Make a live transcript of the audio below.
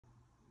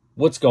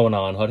What's going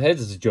on, HuttHeadz?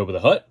 This is Joebba the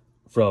Hutt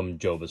from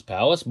Joebba's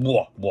Palace.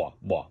 Wah, wah,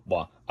 wah,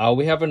 wah.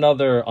 We have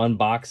another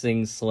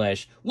unboxing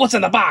slash what's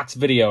in the box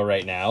video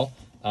right now.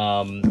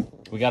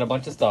 We got a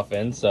bunch of stuff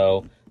in,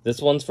 so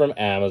this one's from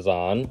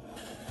Amazon.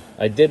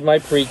 I did my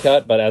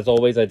pre-cut, but as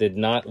always, I did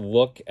not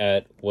look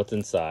at what's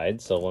inside.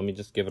 So let me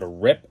just give it a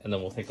rip, and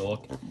then we'll take a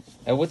look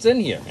at what's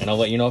in here, and I'll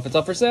let you know if it's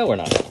up for sale or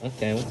not.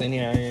 Okay, what's in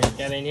here?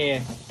 Get in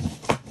here.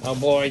 Oh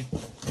boy.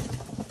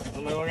 What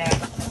am I looking at?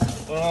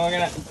 What am I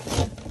looking at?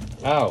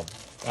 Oh,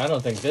 I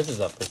don't think this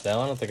is up for sale.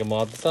 I don't think I'm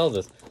allowed to sell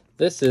this.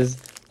 This is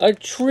a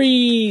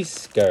tree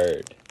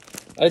skirt.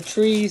 A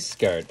tree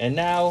skirt. And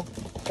now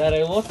that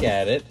I look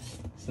at it,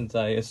 since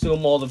I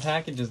assume all the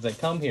packages that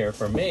come here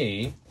for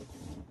me,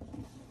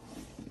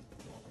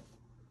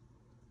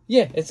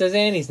 yeah, it says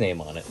Annie's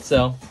name on it.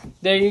 So,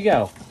 there you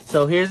go.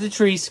 So, here's the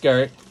tree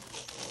skirt.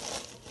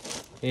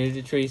 Here's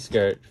the tree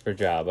skirt for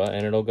Joebba,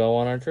 and it'll go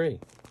on our tree.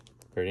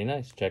 Pretty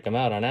nice. Check them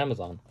out on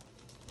Amazon.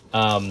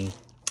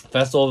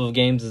 Festival of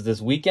Games is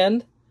this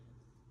weekend.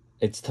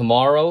 It's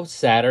tomorrow,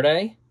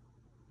 Saturday.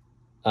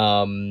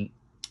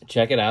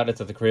 Check it out.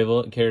 It's at the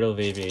Creative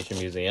Aviation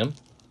Museum.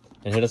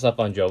 And hit us up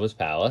on Joebba's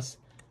Palace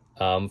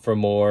for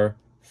more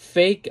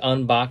fake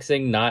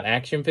unboxing, not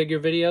action figure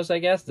videos, I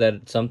guess,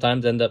 that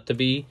sometimes end up to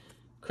be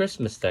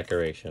Christmas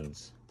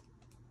decorations.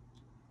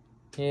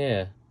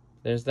 Yeah,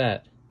 there's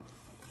that.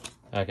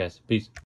 All right, guys. Peace.